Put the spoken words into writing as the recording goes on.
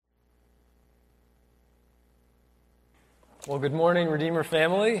Well, good morning, Redeemer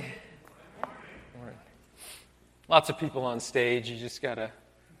family. Good morning. Lots of people on stage. You just got to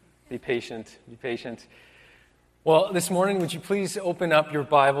be patient. Be patient. Well, this morning, would you please open up your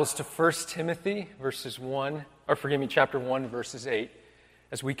Bibles to 1 Timothy chapter 1, verses 8,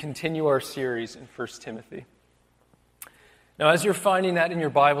 as we continue our series in 1 Timothy. Now, as you're finding that in your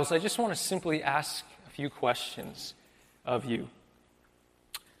Bibles, I just want to simply ask a few questions of you.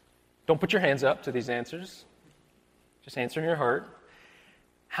 Don't put your hands up to these answers. Just answer in your heart.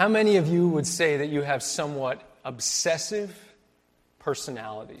 How many of you would say that you have somewhat obsessive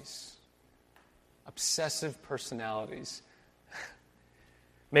personalities? Obsessive personalities.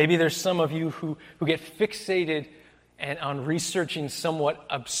 Maybe there's some of you who get fixated on researching somewhat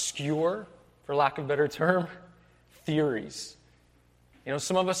obscure, for lack of a better term, theories. You know,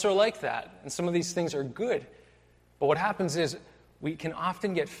 some of us are like that, and some of these things are good. But what happens is we can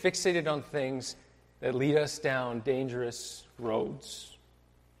often get fixated on things that lead us down dangerous roads.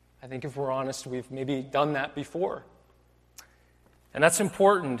 I think if we're honest, we've maybe done that before. And that's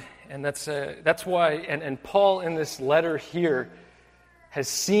important, and that's why, and Paul in this letter here has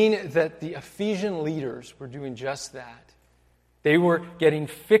seen that the Ephesian leaders were doing just that. They were getting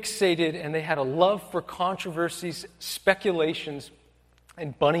fixated, and they had a love for controversies, speculations,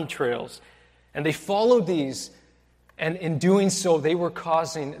 and bunny trails. And they followed these, and in doing so, they were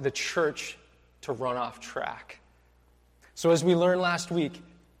causing the church to run off track. So as we learned last week,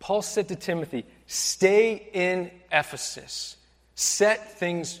 Paul said to Timothy, stay in Ephesus. Set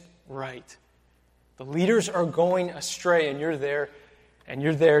things right. The leaders are going astray, and you're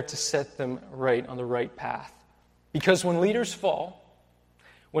there to set them right on the right path. Because when leaders fall,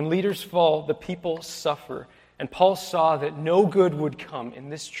 the people suffer. And Paul saw that no good would come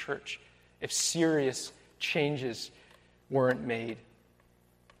in this church if serious changes weren't made.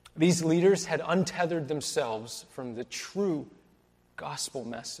 These leaders had untethered themselves from the true gospel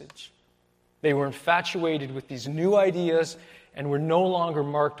message. They were infatuated with these new ideas and were no longer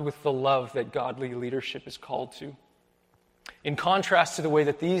marked with the love that godly leadership is called to. In contrast to the way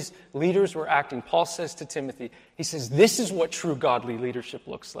that these leaders were acting, Paul says to Timothy, he says, this is what true godly leadership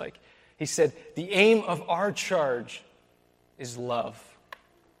looks like. He said, the aim of our charge is love.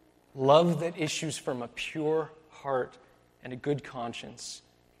 Love that issues from a pure heart and a good conscience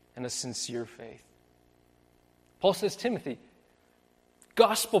and a sincere faith. Paul says, Timothy,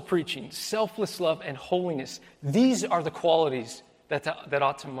 gospel preaching, selfless love, and holiness, these are the qualities that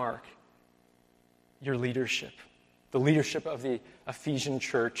ought to mark your leadership, the leadership of the Ephesian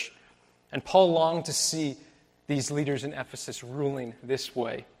church. And Paul longed to see these leaders in Ephesus ruling this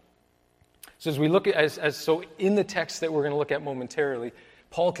way. So as we look at, so in the text that we're going to look at momentarily,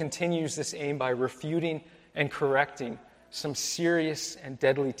 Paul continues this aim by refuting and correcting some serious and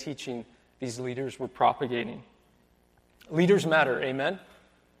deadly teaching these leaders were propagating. Leaders matter, amen?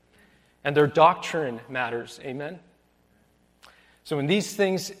 And their doctrine matters, amen? So when these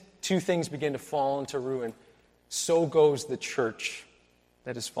things, two things begin to fall into ruin, so goes the church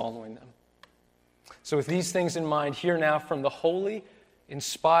that is following them. So with these things in mind, hear now from the holy,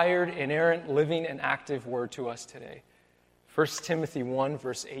 inspired, inerrant, living, and active word to us today. 1 Timothy 1,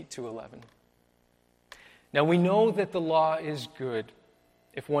 verse 8 to 11. Now we know that the law is good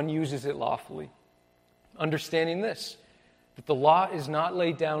if one uses it lawfully, understanding this, that the law is not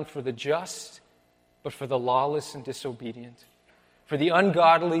laid down for the just, but for the lawless and disobedient, for the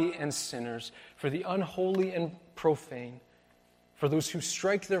ungodly and sinners, for the unholy and profane, for those who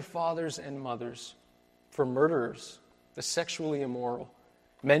strike their fathers and mothers, for murderers, the sexually immoral,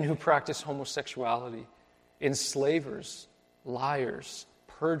 men who practice homosexuality, enslavers, liars,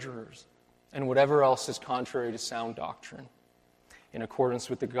 perjurers, and whatever else is contrary to sound doctrine, in accordance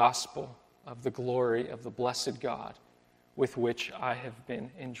with the gospel of the glory of the blessed God, with which I have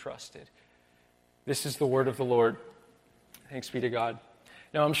been entrusted. This is the word of the Lord. Thanks be to God.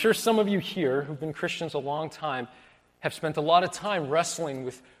 Now, I'm sure some of you here who've been Christians a long time have spent a lot of time wrestling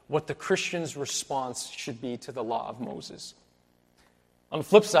with what the Christian's response should be to the law of Moses. On the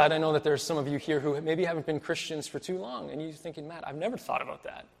flip side, I know that there are some of you here who maybe haven't been Christians for too long, and you're thinking, Matt, I've never thought about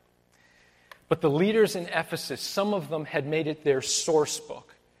that. But the leaders in Ephesus, some of them had made it their source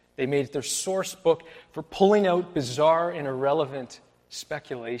book. They made it their source book for pulling out bizarre and irrelevant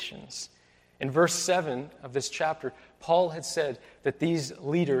speculations. In verse 7 of this chapter, Paul had said that these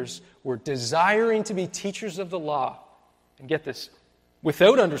leaders were desiring to be teachers of the law, and get this,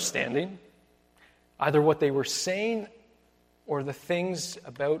 without understanding either what they were saying or the things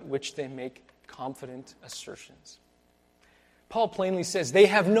about which they make confident assertions. Paul plainly says they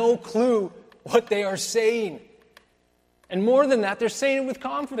have no clue what they are saying. And more than that, they're saying it with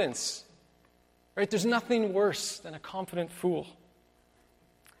confidence. Right? There's nothing worse than a confident fool.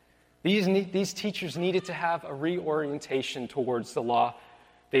 These teachers needed to have a reorientation towards the law.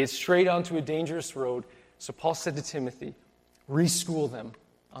 They had strayed onto a dangerous road, so Paul said to Timothy, reschool them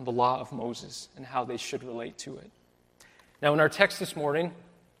on the law of Moses and how they should relate to it. Now, in our text this morning,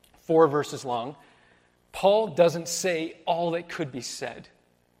 4 verses long, Paul doesn't say all that could be said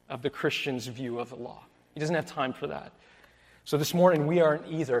of the Christian's view of the law. He doesn't have time for that. So this morning, we aren't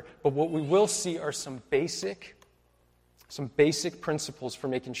either, but what we will see are some basic principles for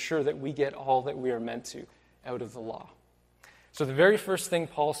making sure that we get all that we are meant to out of the law. So the very first thing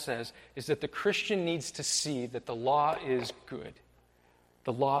Paul says is that the Christian needs to see that the law is good.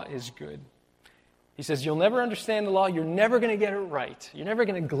 The law is good. He says, you'll never understand the law. You're never going to get it right. You're never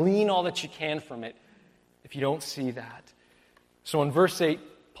going to glean all that you can from it if you don't see that. So in verse 8,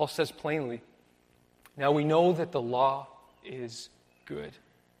 Paul says plainly, now we know that the law is good.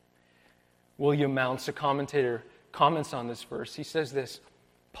 William Mounce, a commentator, comments on this verse. He says this,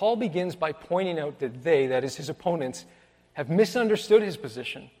 Paul begins by pointing out that they, that is his opponents, have misunderstood his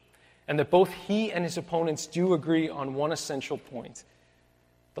position, and that both he and his opponents do agree on one essential point.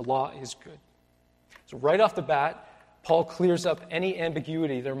 The law is good. So right off the bat, Paul clears up any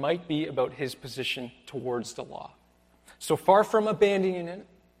ambiguity there might be about his position towards the law. So far from abandoning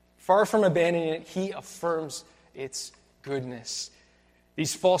it, he affirms its goodness.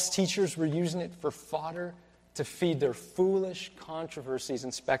 These false teachers were using it for fodder to feed their foolish controversies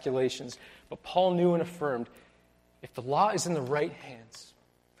and speculations. But Paul knew and affirmed, if the law is in the right hands,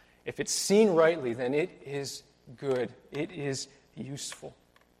 if it's seen rightly, then it is good. It is useful.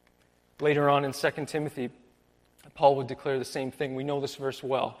 Later on in 2 Timothy, Paul would declare the same thing. We know this verse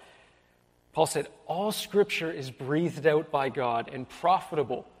well. Paul said, all Scripture is breathed out by God and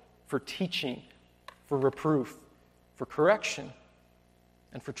profitable for teaching, for reproof, for correction,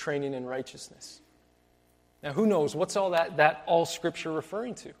 and for training in righteousness. Now, who knows? What's all that all Scripture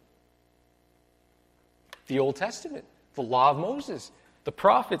referring to? The Old Testament, the law of Moses, the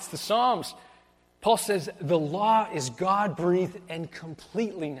prophets, the Psalms. Paul says the law is God-breathed and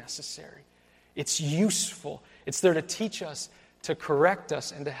completely necessary. It's useful. It's there to teach us, to correct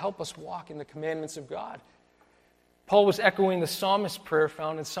us, and to help us walk in the commandments of God. Paul was echoing the psalmist's prayer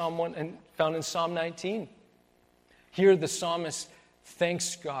found in Psalm 1 and found in Psalm 19. Here the psalmist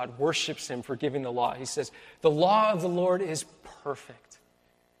thanks God, worships him for giving the law. He says, the law of the Lord is perfect,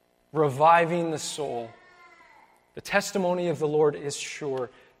 reviving the soul. The testimony of the Lord is sure,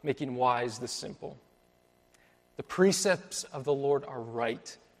 making wise the simple. The precepts of the Lord are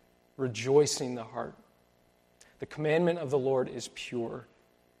right, rejoicing the heart. The commandment of the Lord is pure,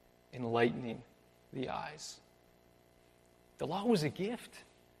 enlightening the eyes. The law was a gift.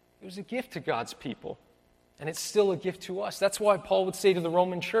 It was a gift to God's people. And it's still a gift to us. That's why Paul would say to the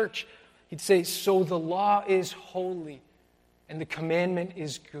Roman church, he'd say, so the law is holy, and the commandment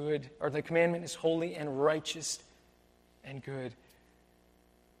is good, or the commandment is holy and righteous and good.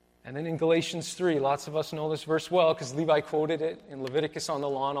 And then in Galatians 3, lots of us know this verse well because Levi quoted it in Leviticus on the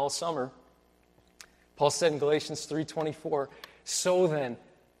lawn all summer. Paul said in Galatians 3:24, so then,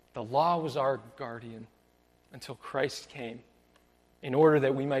 the law was our guardian until Christ came, in order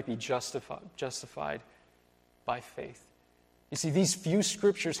that we might be justified by faith. You see, these few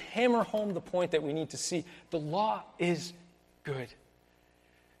scriptures hammer home the point that we need to see. The law is good.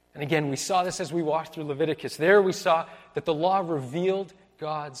 And again, we saw this as we walked through Leviticus. There we saw that the law revealed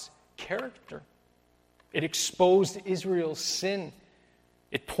God's character. It exposed Israel's sin.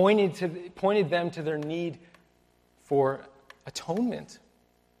 It pointed them to their need for atonement.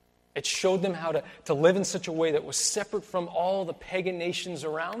 It showed them how to live in such a way that was separate from all the pagan nations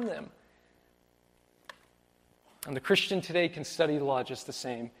around them. And the Christian today can study the law just the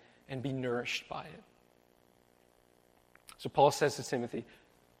same and be nourished by it. So Paul says to Timothy,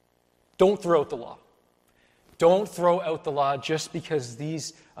 don't throw out the law. Don't throw out the law just because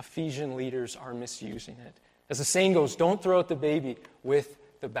these Ephesian leaders are misusing it. As the saying goes, don't throw out the baby with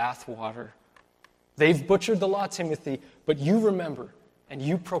the bathwater. They've butchered the law, Timothy, but you remember and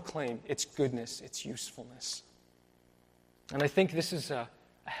you proclaim its goodness, its usefulness. And I think this is a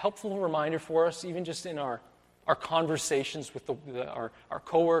helpful reminder for us, even just in our conversations with our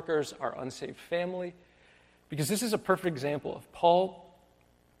coworkers, our unsaved family, because this is a perfect example of Paul.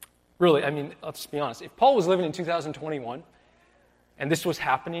 Really, let's be honest. If Paul was living in 2021 and this was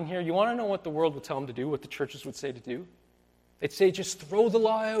happening here, you want to know what the world would tell him to do, what the churches would say to do? They'd say, just throw the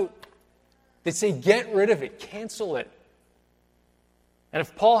law out. They'd say, get rid of it, cancel it. And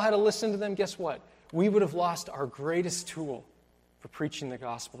if Paul had to listen to them, guess what? We would have lost our greatest tool for preaching the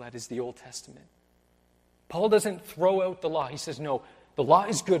gospel, that is the Old Testament. Paul doesn't throw out the law. He says, no, The law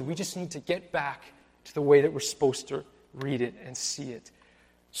is good. We just need to get back to the way that we're supposed to read it and see it.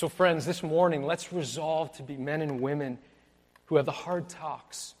 So friends, this morning, let's resolve to be men and women who have the hard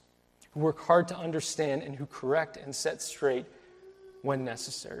talks, who work hard to understand, and who correct and set straight when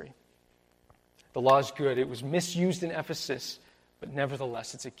necessary. The law is good. It was misused in Ephesus, but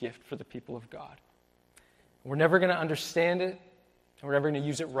nevertheless, it's a gift for the people of God. We're never going to understand it, and we're never going to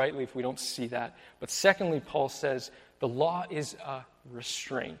use it rightly if we don't see that. But secondly, Paul says, the law is a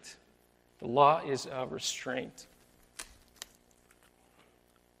restraint. The law is a restraint.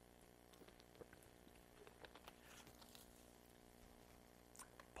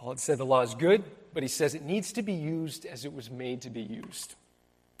 Paul had said the law is good, but he says it needs to be used as it was made to be used.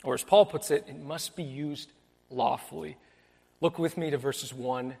 Or as Paul puts it, it must be used lawfully. Look with me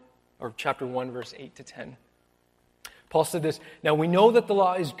to chapter 1, verse 8 to 10. Paul said this, "Now we know that the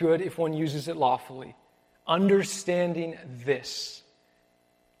law is good if one uses it lawfully, understanding this,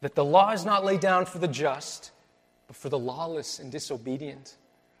 that the law is not laid down for the just, but for the lawless and disobedient,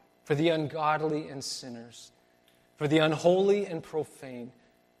 for the ungodly and sinners, for the unholy and profane,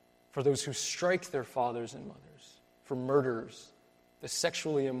 for those who strike their fathers and mothers, for murderers, the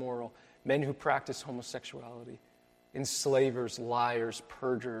sexually immoral, men who practice homosexuality, enslavers, liars,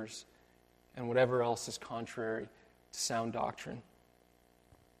 perjurers, and whatever else is contrary to sound doctrine."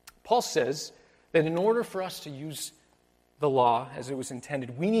 Paul says that in order for us to use the law as it was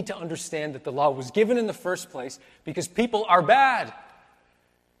intended, we need to understand that the law was given in the first place because people are bad.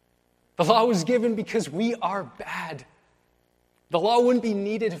 The law was given because we are bad. The law wouldn't be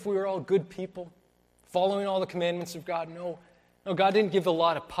needed if we were all good people, following all the commandments of God. No, God didn't give the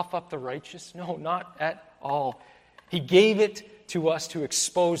law to puff up the righteous. No, not at all. He gave it to us to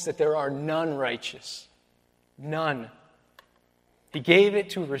expose that there are none righteous. None. He gave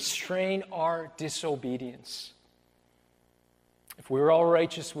it to restrain our disobedience. If we were all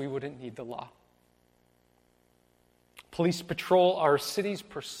righteous, we wouldn't need the law. Police patrol our cities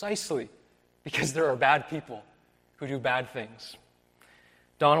precisely because there are bad people who do bad things.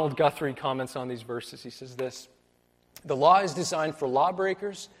 Donald Guthrie comments on these verses. He says this, "The law is designed for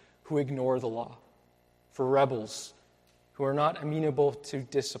lawbreakers who ignore the law, for rebels who are not amenable to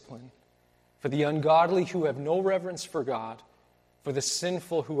discipline, for the ungodly who have no reverence for God, for the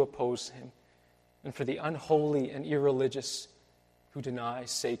sinful who oppose him, and for the unholy and irreligious who deny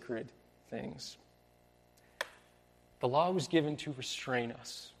sacred things." The law was given to restrain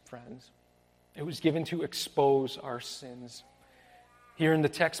us, friends. It was given to expose our sins. Here in the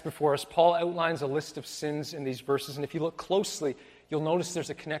text before us, Paul outlines a list of sins in these verses, and if you look closely, you'll notice there's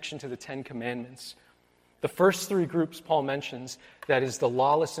a connection to the Ten Commandments. The first three groups Paul mentions, that is the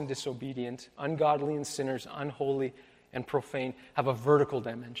lawless and disobedient, ungodly and sinners, unholy and profane, have a vertical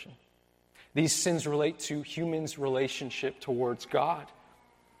dimension. These sins relate to humans' relationship towards God.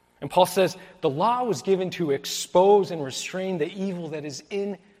 And Paul says the law was given to expose and restrain the evil that is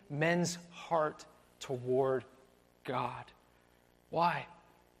in men's heart toward God. Why?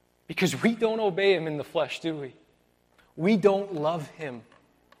 Because we don't obey him in the flesh, do we? We don't love him.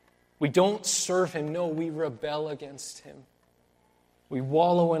 We don't serve him. No, we rebel against him. We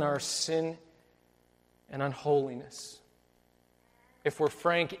wallow in our sin and unholiness. If we're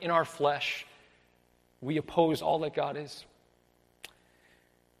frank, in our flesh, we oppose all that God is.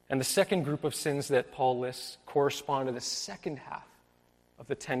 And the second group of sins that Paul lists correspond to the second half of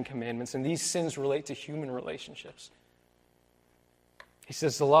the Ten Commandments, and these sins relate to human relationships. He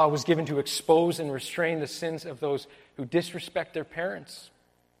says the law was given to expose and restrain the sins of those who disrespect their parents,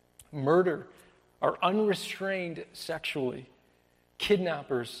 murder, are unrestrained sexually,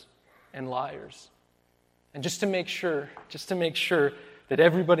 kidnappers, and liars. And just to make sure that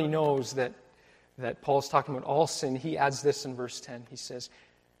everybody knows that Paul's talking about all sin, he adds this in verse 10. He says,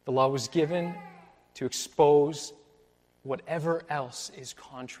 the law was given to expose whatever else is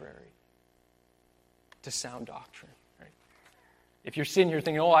contrary to sound doctrine. Right? If you're sitting here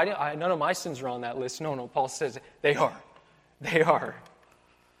thinking, none of my sins are on that list. No, Paul says they are. They are.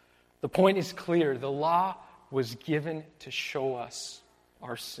 The point is clear. The law was given to show us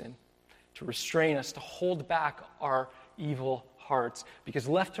our sin, to restrain us, to hold back our evil hearts. Because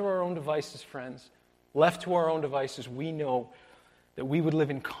left to our own devices, friends, we know that we would live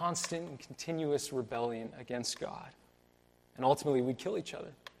in constant and continuous rebellion against God. And ultimately, we'd kill each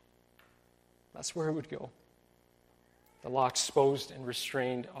other. That's where it would go. The law exposed and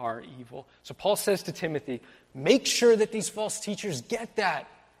restrained our evil. So Paul says to Timothy, make sure that these false teachers get that.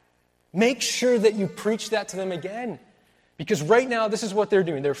 Make sure that you preach that to them again. Because right now, this is what they're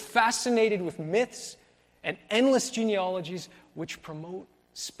doing. They're fascinated with myths and endless genealogies which promote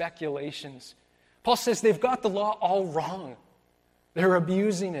speculations. Paul says they've got the law all wrong. They're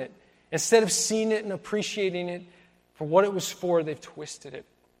abusing it. Instead of seeing it and appreciating it for what it was for, they've twisted it.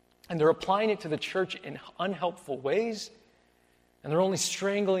 And they're applying it to the church in unhelpful ways, and they're only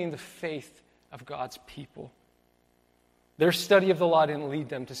strangling the faith of God's people. Their study of the law didn't lead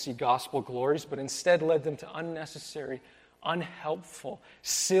them to see gospel glories, but instead led them to unnecessary, unhelpful,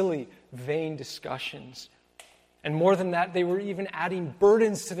 silly, vain discussions. And more than that, they were even adding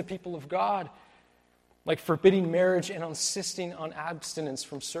burdens to the people of God, like forbidding marriage and insisting on abstinence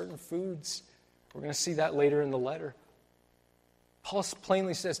from certain foods. We're going to see that later in the letter. Paul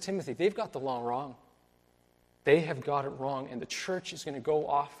plainly says, Timothy, they've got the law wrong. They have got it wrong, and the church is going to go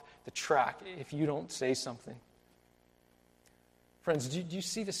off the track if you don't say something. Friends, do you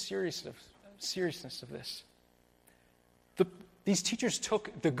see the seriousness of this? These teachers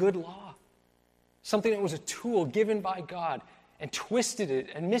took the good law, something that was a tool given by God, and twisted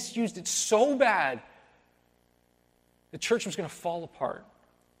it and misused it so bad, the church was going to fall apart.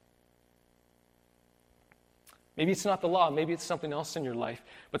 Maybe it's not the law, maybe it's something else in your life,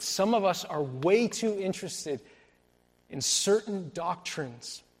 but some of us are way too interested in certain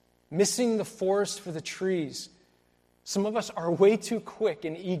doctrines, missing the forest for the trees. Some of us are way too quick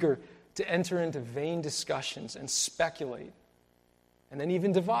and eager to enter into vain discussions and speculate, and then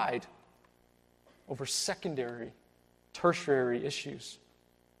even divide over secondary, tertiary issues.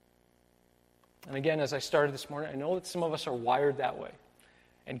 And again, as I started this morning, I know that some of us are wired that way.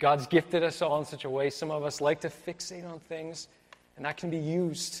 And God's gifted us all in such a way. Some of us like to fixate on things, and that can be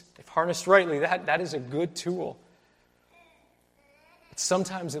used. If harnessed rightly, that is a good tool. But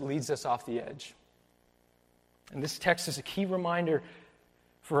sometimes it leads us off the edge. And this text is a key reminder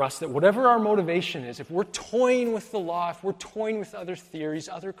for us that whatever our motivation is, if we're toying with the law, if we're toying with other theories,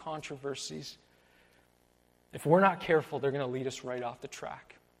 other controversies, if we're not careful, they're going to lead us right off the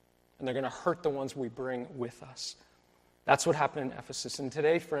track. And they're going to hurt the ones we bring with us. That's what happened in Ephesus. And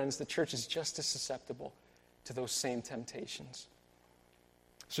today, friends, the church is just as susceptible to those same temptations.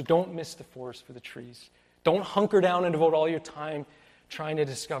 So don't miss the forest for the trees. Don't hunker down and devote all your time trying to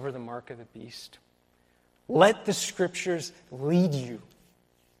discover the mark of the beast. Let the Scriptures lead you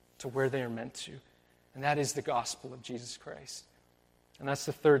to where they are meant to. And that is the gospel of Jesus Christ. And that's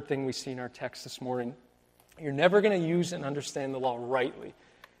the third thing we see in our text this morning. You're never going to use and understand the law rightly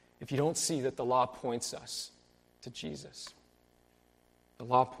if you don't see that the law points us to Jesus. The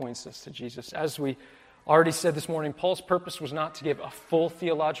law points us to Jesus. As we already said this morning, Paul's purpose was not to give a full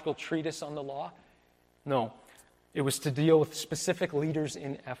theological treatise on the law. No, it was to deal with specific leaders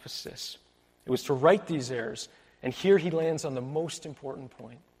in Ephesus. It was to right these errors. And here he lands on the most important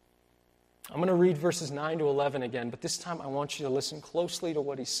point. I'm going to read verses 9 to 11 again, but this time I want you to listen closely to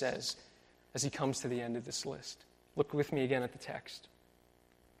what he says as he comes to the end of this list. Look with me again at the text.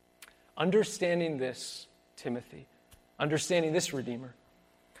 Understanding this, Timothy, understanding this, Redeemer,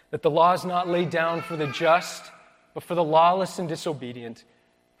 that the law is not laid down for the just, but for the lawless and disobedient,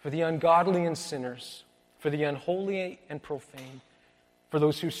 for the ungodly and sinners, for the unholy and profane, for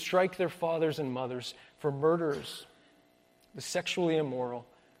those who strike their fathers and mothers, for murderers, the sexually immoral,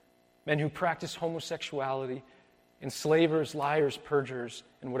 men who practice homosexuality, enslavers, liars, perjurers,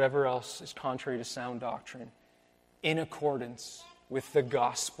 and whatever else is contrary to sound doctrine, in accordance with the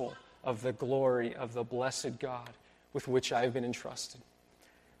gospel of the glory of the blessed God with which I have been entrusted.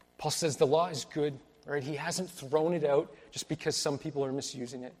 Paul says the law is good, right? He hasn't thrown it out just because some people are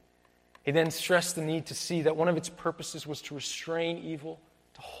misusing it. He then stressed the need to see that one of its purposes was to restrain evil,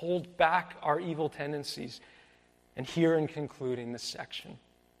 to hold back our evil tendencies. And here in concluding this section,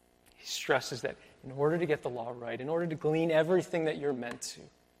 he stresses that in order to get the law right, in order to glean everything that you're meant to,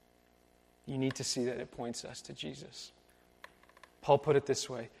 you need to see that it points us to Jesus. Paul put it this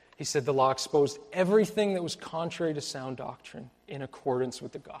way. He said the law exposed everything that was contrary to sound doctrine in accordance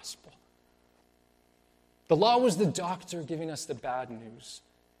with the gospel. The law was the doctor giving us the bad news.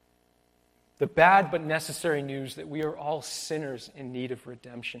 The bad but necessary news that we are all sinners in need of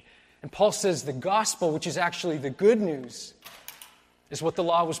redemption. And Paul says the gospel, which is actually the good news, is what the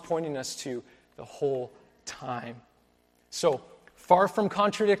law was pointing us to the whole time. So, far from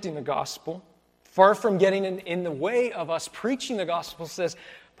contradicting the gospel, far from getting in the way of us preaching the gospel,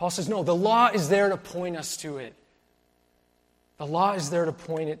 Paul says, no, the law is there to point us to it. The law is there to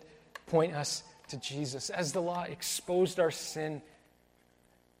point us to Jesus. As the law exposed our sin,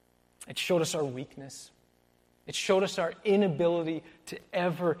 it showed us our weakness. It showed us our inability to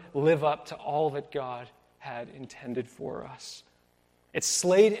ever live up to all that God had intended for us. It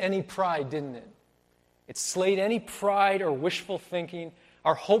slayed any pride, didn't it? It slayed any pride or wishful thinking,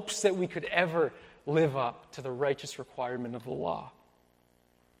 our hopes that we could ever live up to the righteous requirement of the law.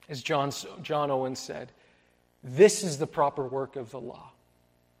 As John Owen said, This is the proper work of the law,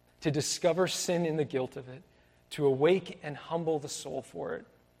 to discover sin in the guilt of it, to awake and humble the soul for it,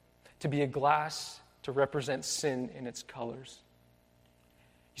 to be a glass to represent sin in its colors.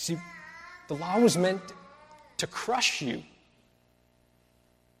 You see, the law was meant to crush you.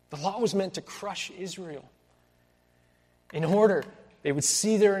 The law was meant to crush Israel. In order, they would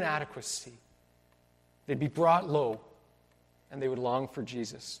see their inadequacy. They'd be brought low, and they would long for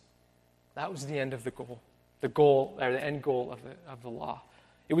Jesus. That was the end of the end goal of the law.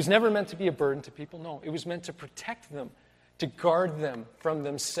 It was never meant to be a burden to people. No, it was meant to protect them, to guard them from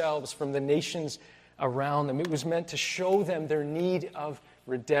themselves, from the nations around them. It was meant to show them their need of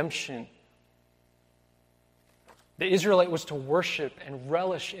redemption. The Israelite was to worship and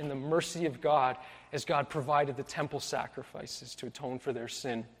relish in the mercy of God as God provided the temple sacrifices to atone for their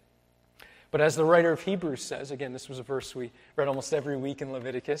sin. But as the writer of Hebrews says, again, this was a verse we read almost every week in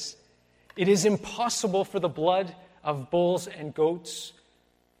Leviticus, it is impossible for the blood of bulls and goats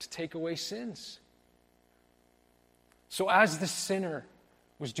to take away sins. So as the sinner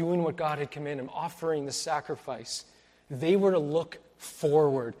was doing what God had commanded him, offering the sacrifice, they were to look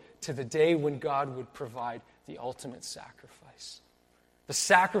forward to the day when God would provide the ultimate sacrifice. The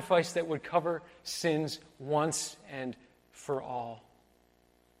sacrifice that would cover sins once and for all.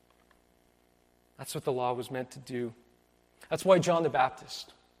 That's what the law was meant to do. That's why John the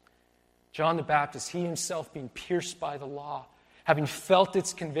Baptist, he himself being pierced by the law, having felt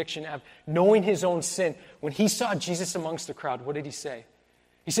its conviction, knowing his own sin, when he saw Jesus amongst the crowd, what did he say?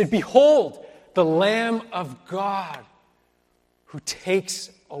 He said, "Behold, the Lamb of God who takes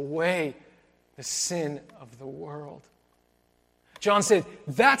away the sin of the world." John said,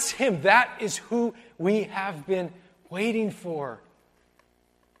 that's him. That is who we have been waiting for.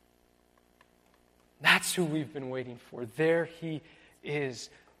 That's who we've been waiting for. There he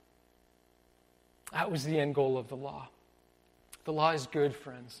is. That was the end goal of the law. The law is good,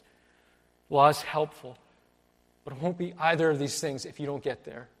 friends. The law is helpful. But it won't be either of these things if you don't get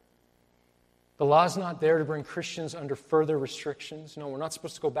there. The law is not there to bring Christians under further restrictions. No, we're not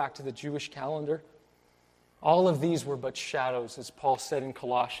supposed to go back to the Jewish calendar. All of these were but shadows, as Paul said in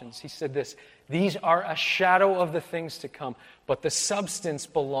Colossians. He said this, "These are a shadow of the things to come, but the substance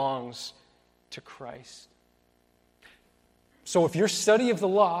belongs to Christ." So if your study of the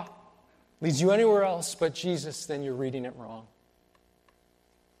law leads you anywhere else but Jesus, then you're reading it wrong.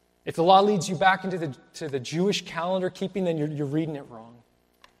 If the law leads you back into the Jewish calendar keeping, then you're reading it wrong.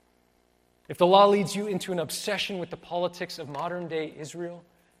 If the law leads you into an obsession with the politics of modern-day Israel,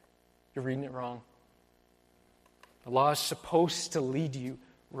 you're reading it wrong. The law is supposed to lead you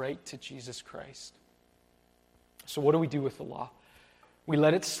right to Jesus Christ. So what do we do with the law? We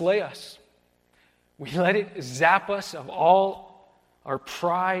let it slay us. We let it zap us of all our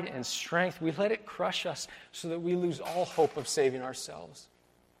pride and strength. We let it crush us so that we lose all hope of saving ourselves.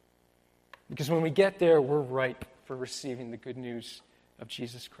 Because when we get there, we're ripe for receiving the good news of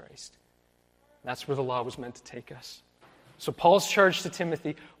Jesus Christ. That's where the law was meant to take us. So Paul's charge to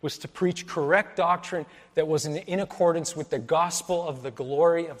Timothy was to preach correct doctrine that was in accordance with the gospel of the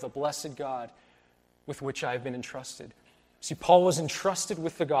glory of the blessed God with which I have been entrusted. See, Paul was entrusted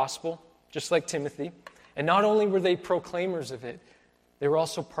with the gospel, just like Timothy. And not only were they proclaimers of it, they were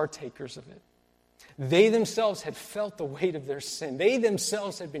also partakers of it. They themselves had felt the weight of their sin. They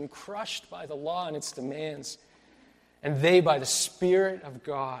themselves had been crushed by the law and its demands. And they, by the Spirit of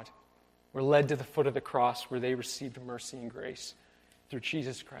God, were led to the foot of the cross where they received mercy and grace through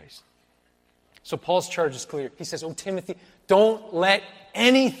Jesus Christ. So Paul's charge is clear. He says, "Oh, Timothy, don't let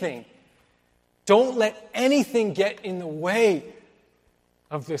anything get in the way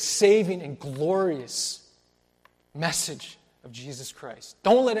of the saving and glorious message of Jesus Christ.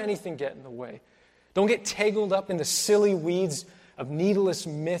 Don't let anything get in the way. Don't get tangled up in the silly weeds of needless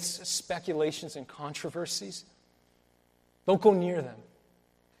myths, speculations, and controversies. Don't go near them.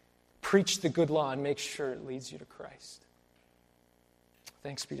 Preach the good law and make sure it leads you to Christ."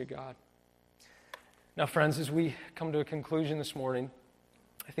 Thanks be to God. Now, friends, as we come to a conclusion this morning,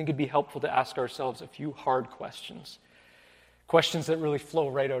 I think it'd be helpful to ask ourselves a few hard questions. Questions that really flow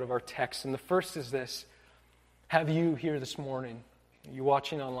right out of our text. And the first is this: have you here this morning, you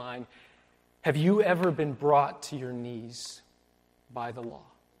watching online, have you ever been brought to your knees by the law?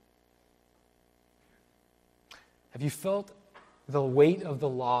 Have you felt the weight of the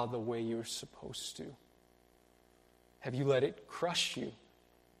law the way you're supposed to? Have you let it crush you?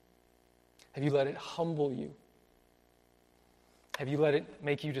 Have you let it humble you? Have you let it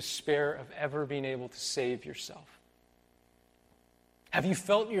make you despair of ever being able to save yourself? Have you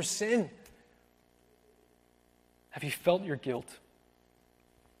felt your sin? Have you felt your guilt?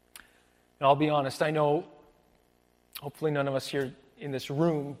 And I'll be honest, I know hopefully none of us here in this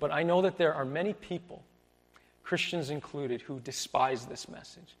room, but I know that there are many people, Christians included, who despise this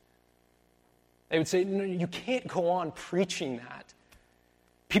message. They would say, no, you can't go on preaching that.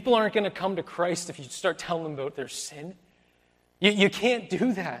 People aren't going to come to Christ if you start telling them about their sin. You can't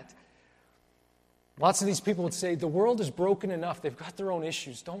do that. Lots of these people would say, the world is broken enough. They've got their own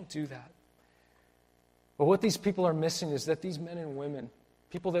issues. Don't do that. But what these people are missing is that these men and women,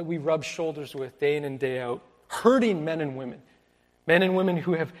 people that we rub shoulders with day in and day out, hurting men and women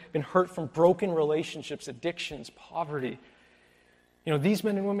who have been hurt from broken relationships, addictions, poverty, these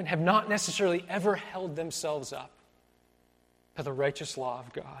men and women have not necessarily ever held themselves up to the righteous law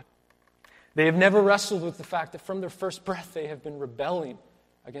of God. They have never wrestled with the fact that from their first breath they have been rebelling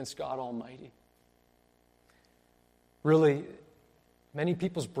against God Almighty. Really, many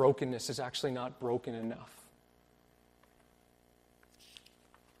people's brokenness is actually not broken enough.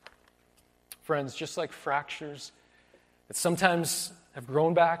 Friends, just like fractures that sometimes have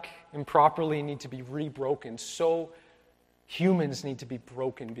grown back improperly and need to be re-broken, so humans need to be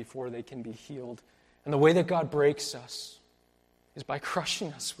broken before they can be healed. And the way that God breaks us is by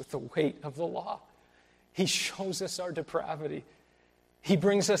crushing us with the weight of the law. He shows us our depravity. He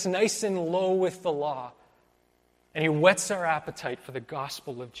brings us nice and low with the law. And He whets our appetite for the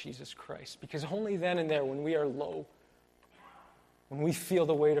gospel of Jesus Christ. Because only then and there, when we are low, when we feel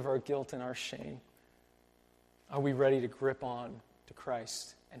the weight of our guilt and our shame, are we ready to grip on to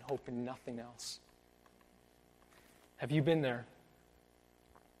Christ and hope in nothing else. Have you been there?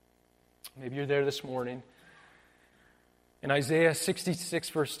 Maybe you're there this morning. In Isaiah 66,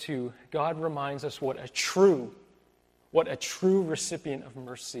 verse 2, God reminds us what a true recipient of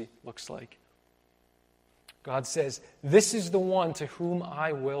mercy looks like. God says, "This is the one to whom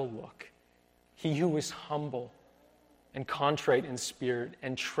I will look, he who is humble and contrite in spirit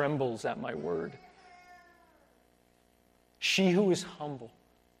and trembles at my word." She who is humble,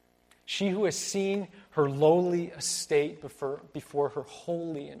 she who has seen her lowly estate before her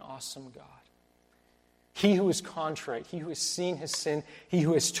holy and awesome God. He who is contrite, he who has seen his sin, he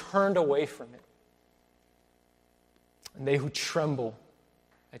who has turned away from it. And they who tremble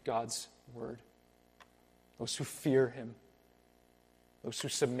at God's word. Those who fear Him. Those who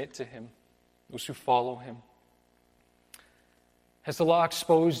submit to Him. Those who follow Him. Has the law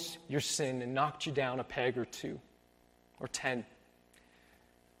exposed your sin and knocked you down a peg or two? Or 10?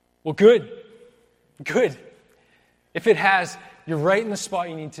 Well, good. Good. If it has, you're right in the spot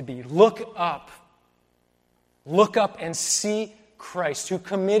you need to be. Look up. Look up and see Christ, who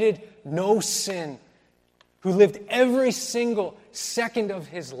committed no sin, who lived every single second of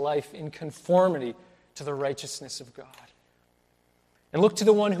His life in conformity to the righteousness of God. And look to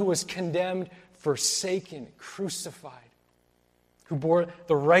the one who was condemned, forsaken, crucified, who bore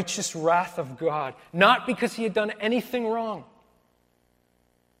the righteous wrath of God, not because He had done anything wrong,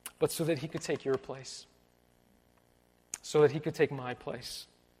 but so that He could take your place, so that He could take my place,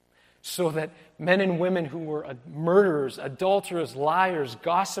 so that men and women who were murderers, adulterers, liars,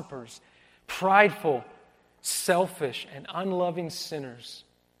 gossipers, prideful, selfish, and unloving sinners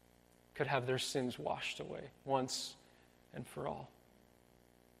could have their sins washed away once and for all,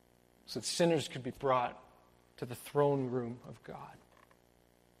 so that sinners could be brought to the throne room of God.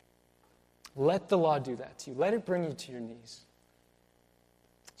 Let the law do that to you. Let it bring you to your knees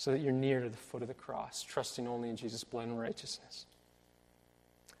so that you're near to the foot of the cross, trusting only in Jesus' blood and righteousness.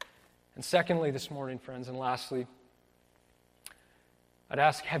 And secondly, this morning, friends, and lastly, I'd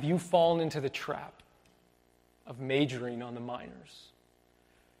ask, have you fallen into the trap of majoring on the minors?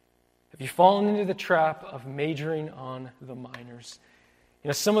 Have you fallen into the trap of majoring on the minors?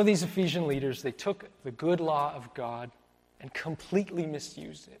 Some of these Ephesian leaders, they took the good law of God and completely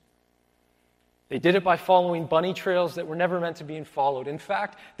misused it. They did it by following bunny trails that were never meant to be followed. In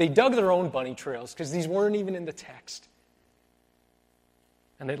fact, they dug their own bunny trails because these weren't even in the text.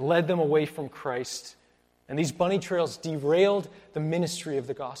 And it led them away from Christ. And these bunny trails derailed the ministry of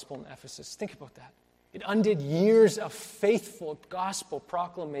the gospel in Ephesus. Think about that. It undid years of faithful gospel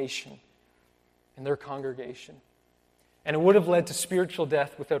proclamation in their congregation. And it would have led to spiritual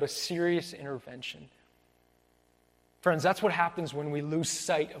death without a serious intervention. Friends, that's what happens when we lose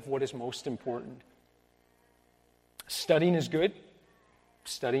sight of what is most important. Studying is good.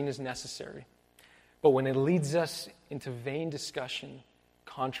 Studying is necessary. But when it leads us into vain discussion,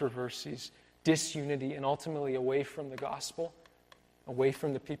 controversies, disunity, and ultimately away from the gospel, away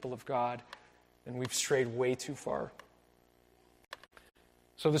from the people of God, then we've strayed way too far.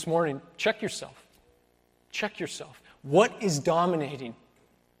 So this morning, check yourself. Check yourself. What is dominating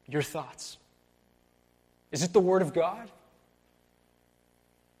your thoughts? Is it the Word of God?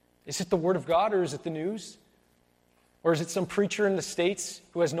 Is it the Word of God, or is it the news? Or is it some preacher in the States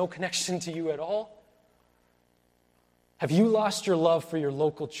who has no connection to you at all? Have you lost your love for your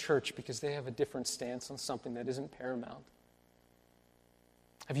local church because they have a different stance on something that isn't paramount?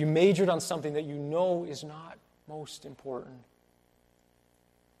 Have you majored on something that you know is not most important?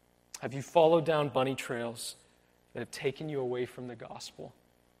 Have you followed down bunny trails that have taken you away from the gospel,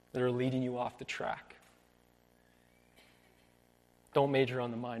 that are leading you off the track? Don't major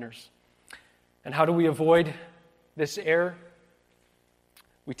on the minors. And how do we avoid this error?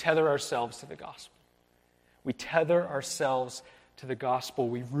 We tether ourselves to the gospel. We tether ourselves to the gospel.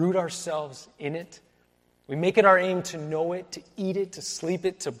 We root ourselves in it. We make it our aim to know it, to eat it, to sleep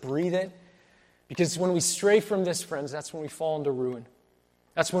it, to breathe it. Because when we stray from this, friends, that's when we fall into ruin.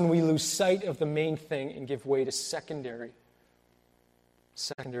 That's when we lose sight of the main thing and give way to secondary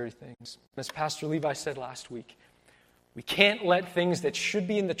things. As Pastor Levi said last week, we can't let things that should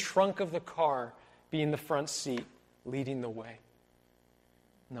be in the trunk of the car be in the front seat, leading the way.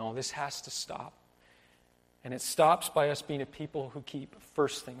 No, this has to stop. And it stops by us being a people who keep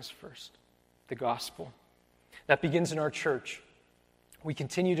first things first, the gospel. That begins in our church. We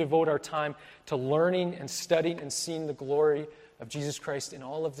continue to devote our time to learning and studying and seeing the glory of Jesus Christ in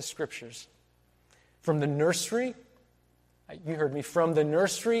all of the scriptures. From the nursery, you heard me, from the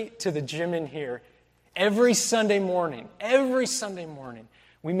nursery to the gym in here, every Sunday morning,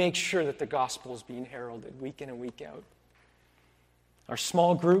 we make sure that the gospel is being heralded week in and week out. Our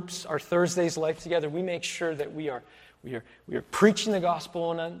small groups, our Thursdays Life Together, we make sure that we are preaching the gospel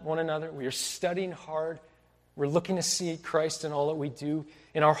on one another. We are studying hard. We're looking to see Christ in all that we do.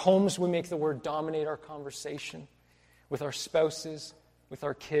 In our homes, we make the word dominate our conversation. With our spouses, with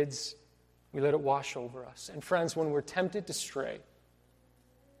our kids, we let it wash over us. And friends, when we're tempted to stray,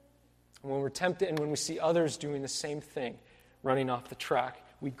 when we're tempted and when we see others doing the same thing, running off the track,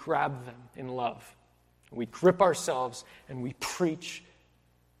 we grab them in love. We grip ourselves and we preach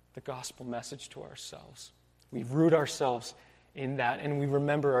the gospel message to ourselves. We root ourselves in that, and we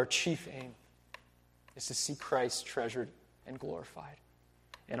remember our chief aim is to see Christ treasured and glorified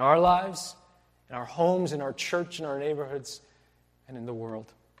in our lives, in our homes, in our church, in our neighborhoods, and in the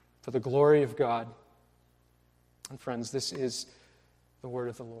world, for the glory of God. And friends, this is the word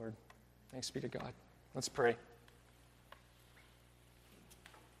of the Lord. Thanks be to God. Let's pray.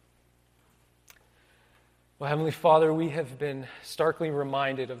 Well, Heavenly Father, we have been starkly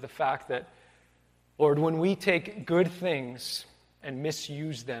reminded of the fact that, Lord, when we take good things and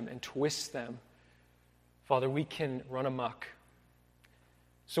misuse them and twist them, Father, we can run amok.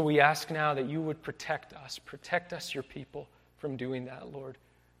 So we ask now that you would protect us, your people, from doing that, Lord.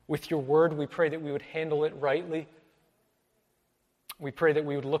 With your word, we pray that we would handle it rightly. We pray that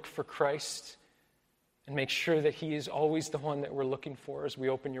we would look for Christ and make sure that he is always the one that we're looking for as we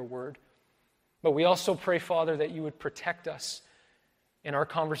open your word. But we also pray, Father, that you would protect us in our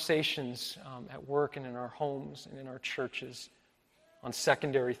conversations at work and in our homes and in our churches on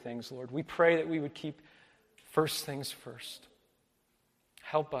secondary things, Lord. We pray that we would keep first things first.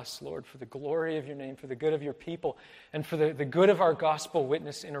 Help us, Lord, for the glory of your name, for the good of your people, and for the good of our gospel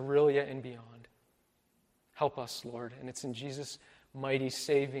witness in Aurelia and beyond. Help us, Lord, and it's in Jesus' mighty,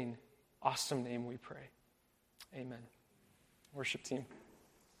 saving, awesome name we pray. Amen. Worship team.